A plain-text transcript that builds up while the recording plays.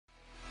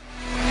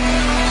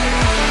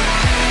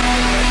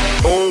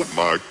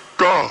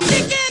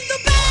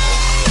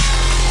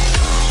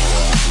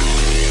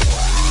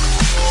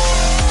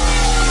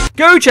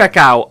Go check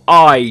out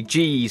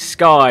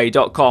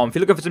igsky.com if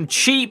you're looking for some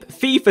cheap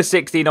FIFA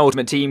 16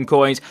 Ultimate Team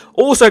coins.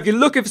 Also, if you're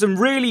looking for some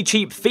really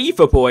cheap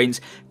FIFA points,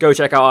 go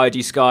check out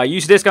igsky.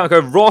 Use the discount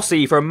code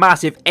Rossi for a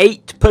massive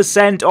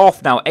 8%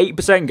 off now.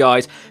 8%,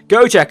 guys.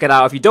 Go check it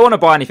out. If you don't want to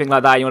buy anything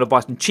like that, you want to buy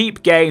some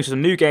cheap games,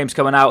 some new games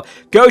coming out,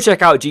 go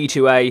check out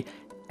G2A.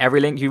 Every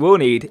link you will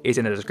need is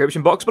in the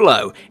description box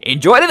below.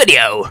 Enjoy the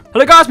video!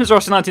 Hello guys, Mr.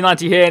 Rossi1990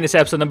 here in this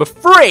episode number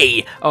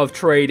 3 of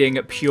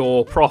Trading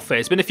Pure Profit.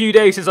 It's been a few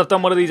days since I've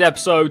done one of these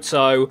episodes,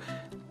 so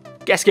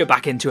let's get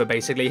back into it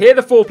basically. Here are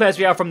the 4 players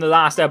we have from the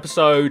last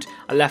episode.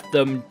 I left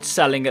them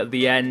selling at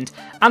the end,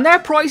 and their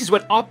prices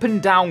went up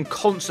and down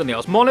constantly. I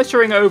was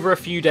monitoring over a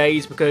few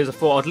days because I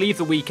thought I'd leave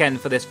the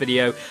weekend for this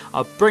video.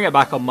 I'll bring it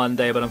back on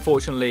Monday, but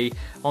unfortunately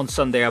on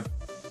Sunday I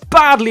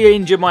badly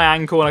injured my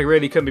ankle and I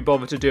really couldn't be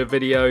bothered to do a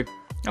video.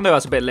 I know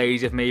that's a bit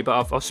lazy of me,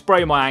 but I've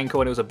sprained my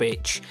ankle and it was a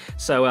bitch.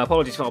 So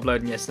apologies for not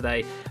uploading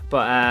yesterday.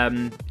 But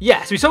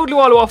yeah, so we sold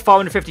Lualu off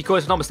 550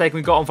 coins, if I'm not mistaken.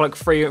 We got on for like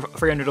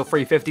 300 or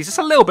 350. So it's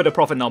a little bit of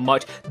profit, not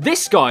much.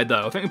 This guy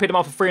though, I think we paid him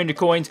off for 300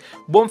 coins,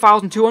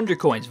 1,200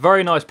 coins.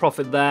 Very nice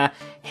profit there.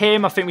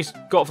 Him, I think we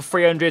got for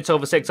 300 to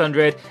over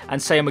 600.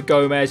 And same with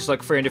Gomez, just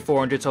like 300,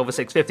 400 to over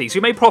 650. So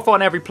we made profit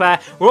on every player.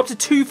 We're up to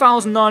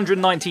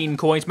 2,919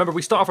 coins. Remember,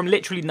 we started from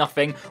literally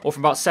nothing, or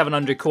from about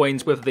 700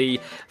 coins with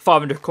the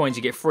 500 coins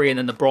you get free, and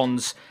then the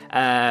bronze.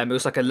 It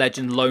was like a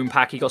legend loan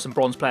pack. You got some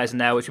bronze players in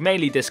there, which we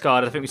mainly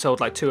discarded. I think we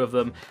sold like 2 of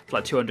them for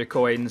like 200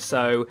 coins.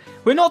 So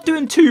we're not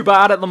doing too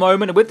bad at the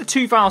moment. And with the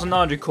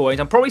 2,900 coins,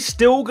 I'm probably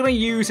still going to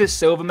use this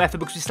silver method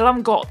because we still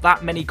haven't got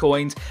that many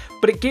coins.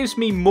 But it gives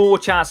me more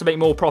chance to make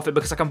more profit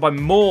because I can buy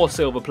more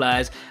silver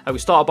players. We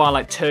started buying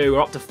like 2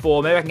 or up to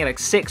 4. Maybe I can get like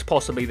 6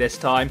 possibly this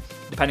time,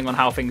 depending on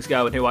how things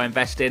go and who I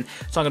invest in.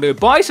 So I'm going to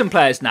buy some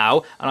players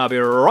now, and I'll be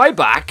right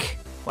back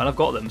when I've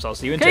got them, so I'll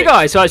see you in 2. Okay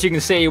guys, so as you can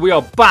see, we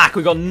are back.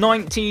 We've got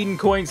 19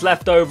 coins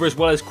left over, as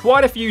well as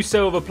quite a few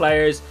silver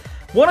players.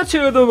 1 or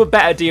 2 of them were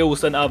better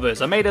deals than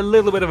others. I made a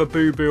little bit of a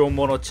boo-boo on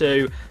 1 or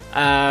 2.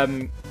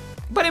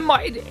 But we're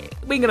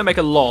going to make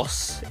a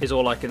loss, is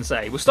all I can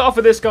say. We'll start off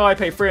with this guy,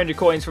 pay 300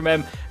 coins from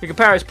him. We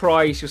compare his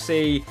price, you'll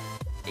see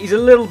he's a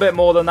little bit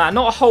more than that.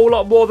 Not a whole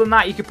lot more than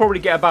that. You could probably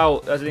get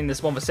about, I think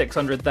this one for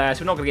 600 there,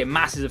 so we're not going to get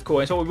masses of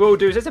coins. So what we will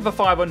do is let's say for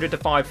 500 to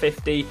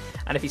 550,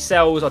 and if he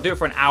sells, I'll do it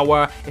for an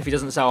hour. If he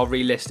doesn't sell, I'll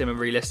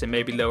relist him,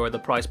 maybe lower the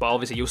price, but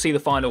obviously you'll see the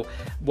final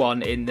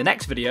one in the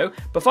next video.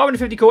 But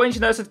 550 coins,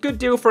 you know, it's a good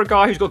deal for a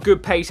guy who's got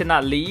good pace in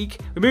that league.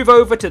 We move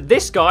over to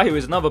this guy, who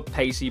is another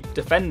pacey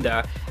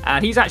defender,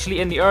 and he's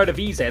actually in the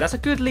Eredivisie. That's a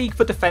good league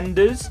for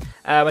defenders.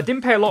 I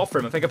didn't pay a lot for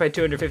him. I think I paid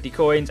 250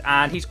 coins,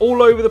 and he's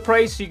all over the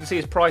place, so you can see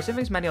his price. I think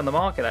there's many on the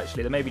market,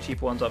 actually. There may be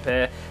cheaper ones up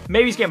here.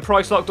 Maybe he's getting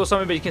price locked or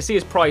something, but you can see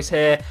his price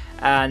here,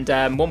 and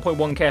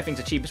 1.1k I think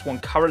is the cheapest one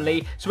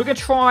currently. So we're going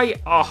to try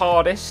our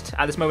hardest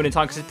at this moment in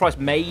time, because his price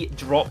may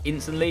drop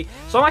instantly.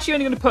 So I'm actually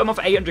only going to put him on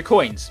for 800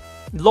 coins.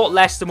 A lot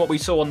less than what we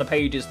saw on the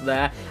pages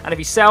there. And if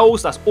he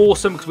sells, that's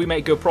awesome because we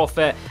make good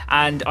profit.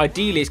 And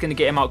ideally, it's going to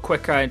get him out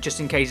quicker, just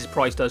in case his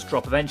price does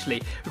drop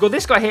eventually. We've got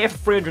this guy here for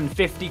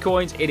 350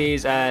 coins. It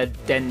is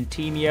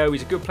Dentinho.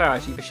 He's a good player,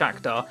 actually, for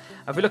Shakhtar.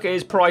 If we look at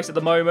his price at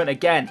the moment,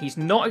 again, he's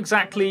not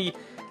exactly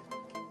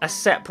a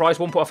set price.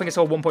 I think it's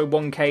all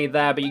 1.1k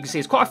there, but you can see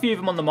there's quite a few of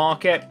them on the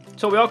market.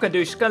 So what we are going to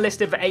do is just going to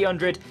list it for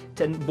 800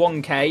 to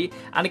 1k,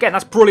 and again,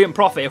 that's brilliant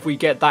profit if we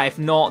get that. If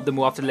not, then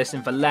we'll have to list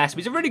him for less. But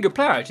he's a really good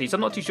player, actually, so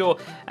I'm not too sure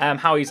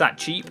how he's that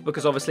cheap,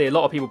 because obviously a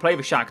lot of people play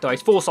with Shakhtar.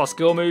 He's 4-star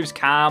skill moves,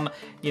 cam,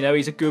 you know,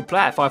 he's a good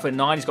player.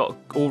 5'9", he's got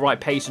all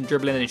right pace and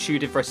dribbling and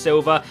shooting for a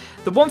silver.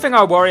 The one thing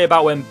I worry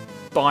about when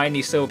buying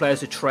these silver players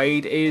to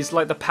trade is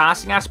like the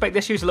passing aspect.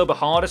 This year is a little bit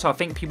harder, so I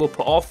think people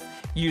put off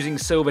using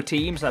silver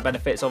teams. That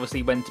benefits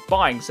obviously when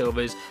buying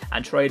silvers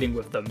and trading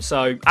with them.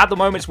 So at the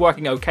moment it's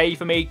working okay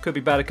for me. Could be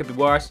better, could be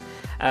worse.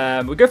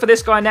 We'll go for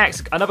this guy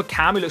next. Another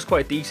cam who looks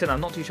quite decent.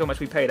 I'm not too sure how much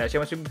we paid actually.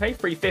 How much did we pay?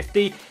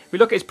 350. If we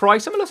look at his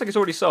price, someone looks like it's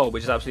already sold,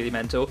 which is absolutely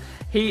mental.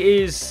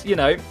 He is, you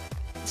know,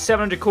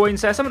 700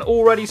 coins there. Someone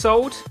already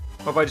sold?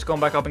 Or have I just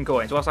gone back up in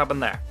coins? What's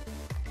happened there?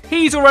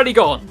 He's already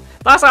gone.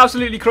 That's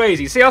absolutely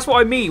crazy. See, that's what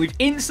I mean. We've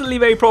instantly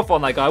made profit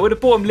on that guy. I would have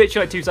bought him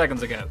literally like 2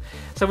 seconds ago.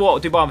 So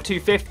what, do we buy him for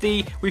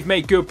 250? We've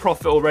made good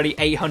profit already,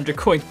 800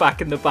 coins back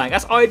in the bank.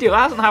 That's ideal.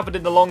 That hasn't happened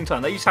in the long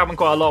term. That used to happen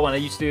quite a lot when I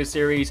used to do a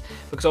series,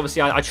 because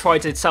obviously I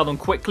tried to sell them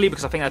quickly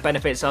because I think that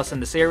benefits us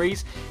in the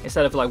series,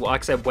 instead of, like I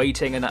said,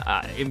 waiting and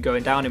him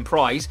going down in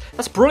price.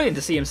 That's brilliant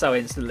to see him sell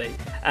instantly.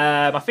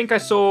 I think I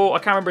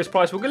can't remember his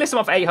price. We're going to list him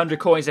off 800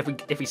 coins.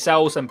 If he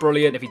sells, then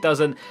brilliant. If he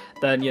doesn't,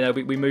 then, you know,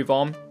 we move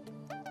on.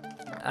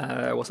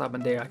 What's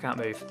happened here? I can't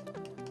move.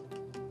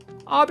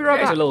 I'll be right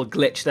back. There's a little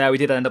glitch there. We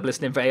did end up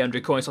listing for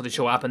 800 coins. Not too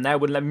sure what happened there.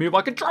 Wouldn't let me move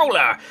my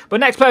controller. But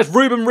next player is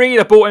Ruben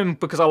Reed. I bought him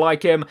because I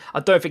like him. I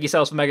don't think he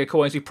sells for mega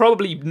coins. We're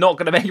probably not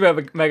going to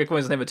make mega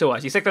coins on him at all,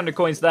 actually. 600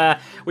 coins there.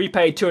 We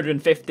paid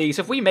 250.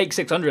 So if we make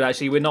 600,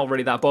 actually, we're not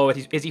really that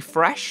bothered. Is he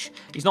fresh?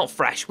 He's not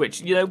fresh,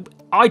 which, you know,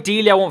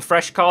 ideally I want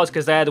fresh cards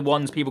because they're the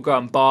ones people go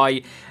out and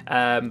buy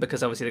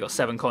because obviously they've got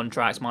 7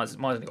 contracts. Mine's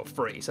only got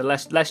 3. So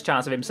less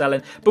chance of him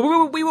selling.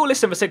 But we will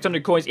list him for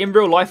 600 coins. In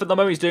real life at the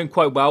moment, he's doing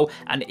quite well.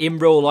 And in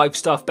real life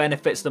stuff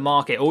benefits the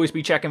market. Always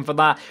be checking for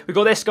that. We've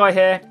got this guy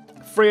here.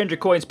 300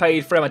 coins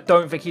paid for him. I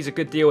don't think he's a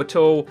good deal at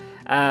all.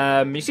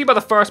 You see by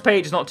the first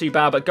page, it's not too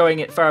bad, but going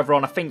it further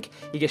on, I think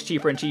he gets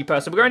cheaper and cheaper.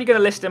 So we're only going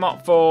to list him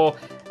up for,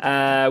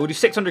 we'll do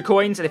 600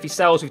 coins, and if he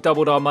sells, we've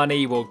doubled our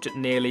money, well,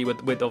 nearly,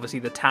 with obviously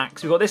the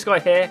tax. We've got this guy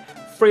here,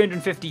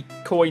 350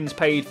 coins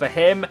paid for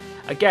him.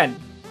 Again,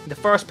 the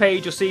first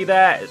page you'll see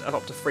there is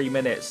up to 3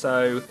 minutes,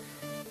 so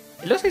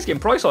it looks like he's getting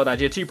price on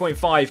actually,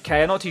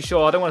 2.5k. I'm not too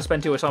sure. I don't want to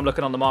spend too much time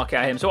looking on the market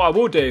at him. So what I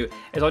will do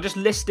is I'll just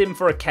list him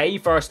for a K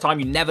first time.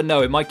 You never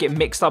know. It might get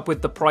mixed up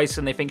with the price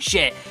and they think,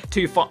 shit,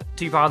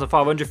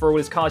 2,500 for all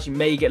his cards. You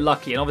may get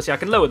lucky. And obviously I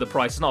can lower the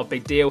price. It's not a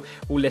big deal.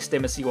 We'll list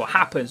him and see what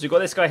happens. We've got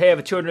this guy here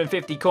for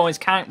 250 coins.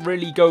 Can't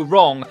really go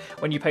wrong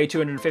when you pay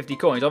 250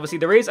 coins. Obviously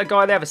there is a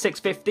guy there for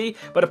 650.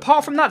 But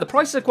apart from that, the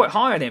prices are quite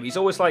high on him. He's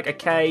always like a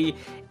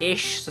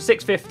K-ish. So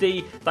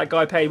 650, that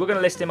guy paid. We're going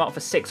to list him up for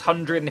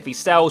 600. And if he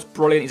sells,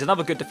 brilliant. He's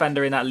another good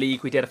defender in that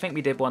league. I think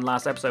we did one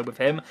last episode with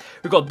him.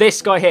 We've got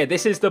this guy here.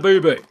 This is the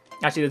boo-boo.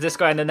 Actually, there's this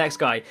guy and the next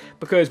guy.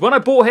 Because when I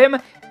bought him,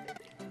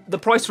 the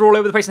prices were all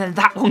over the place, and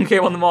then that one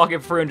came on the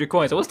market for 300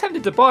 coins. I was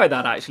tempted to buy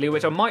that, actually,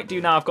 which I might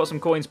do now. I've got some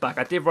coins back.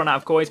 I did run out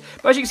of coins.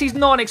 But as you can see, he's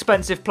not an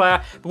expensive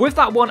player. But with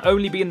that one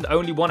only being the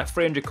only one at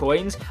 300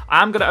 coins,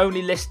 I am going to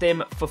only list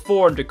him for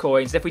 400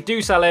 coins. If we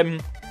do sell him,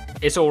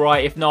 it's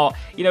alright. If not,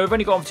 you know, we've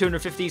only got him for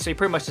 250, so he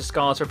pretty much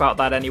discards for about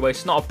that anyway.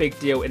 It's not a big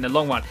deal in the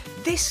long run.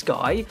 This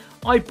guy,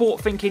 I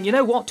bought thinking, you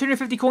know what,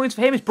 250 coins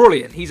for him is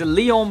brilliant. He's a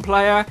Lyon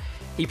player.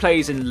 He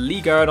plays in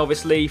Ligue 1,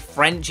 obviously,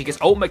 French. He gets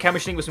ultimate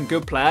chemistry with some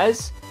good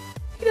players.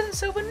 He doesn't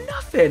sell for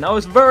nothing. I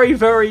was very,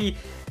 very,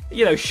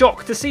 you know,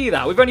 shocked to see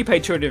that. We've only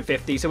paid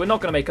 250, so we're not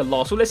going to make a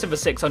loss. We'll list him for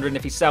 600, and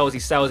if he sells, he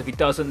sells. If he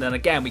doesn't, then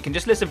again, we can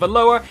just list him for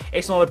lower.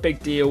 It's not a big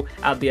deal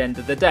at the end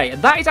of the day.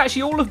 And that is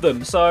actually all of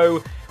them.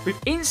 So we've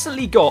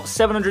instantly got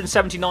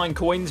 779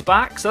 coins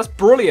back, so that's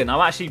brilliant. I'm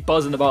actually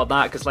buzzing about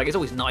that, because like, it's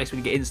always nice when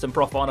you get instant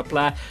profit on a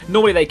player.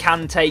 Normally they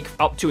can take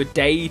up to a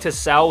day to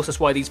sell, so that's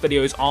why these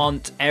videos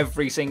aren't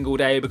every single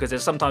day, because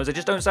there's sometimes they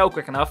just don't sell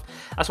quick enough.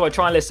 That's why I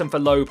try and list them for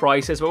low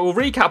prices, but we'll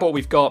recap what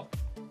we've got.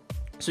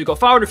 So we've got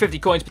 550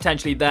 coins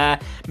potentially there,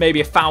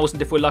 maybe 1,000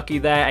 if we're lucky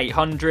there,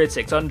 800,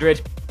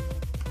 600.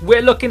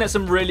 We're looking at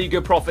some really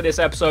good profit this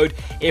episode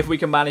if we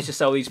can manage to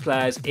sell these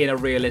players in a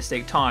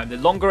realistic time. The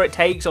longer it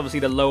takes, obviously,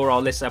 the lower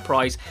I'll list their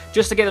price,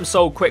 just to get them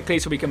sold quickly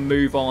so we can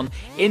move on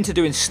into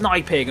doing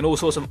sniping and all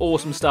sorts of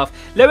awesome stuff.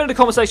 Let me know in the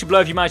comment section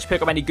below if you managed to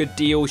pick up any good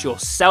deals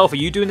yourself. Are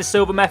you doing the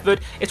silver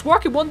method? It's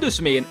working wonders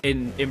for me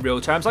in real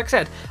terms. Like I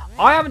said,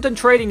 I haven't done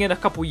trading in a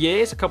couple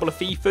years, a couple of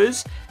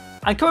FIFAs.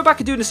 And coming back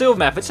and doing the silver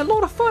method, it's a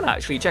lot of fun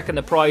actually, checking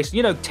the price,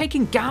 you know,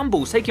 taking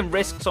gambles, taking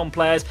risks on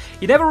players.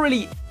 You're never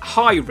really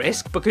high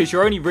risk because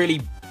you're only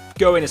really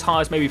going as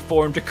high as maybe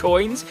 400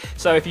 coins.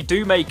 So if you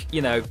do make,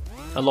 you know,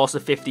 a loss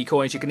of 50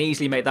 coins, you can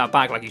easily make that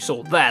back like you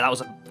saw there. That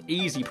was an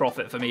easy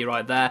profit for me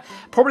right there.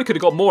 Probably could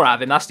have got more out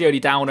of him. That's the only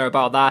downer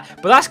about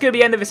that. But that's going to be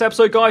the end of this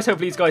episode, guys.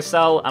 Hopefully these guys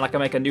sell and I can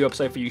make a new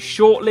episode for you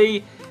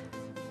shortly.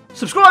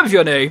 Subscribe if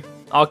you're new.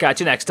 I'll catch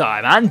you next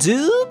time. And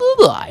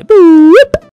bye-bye.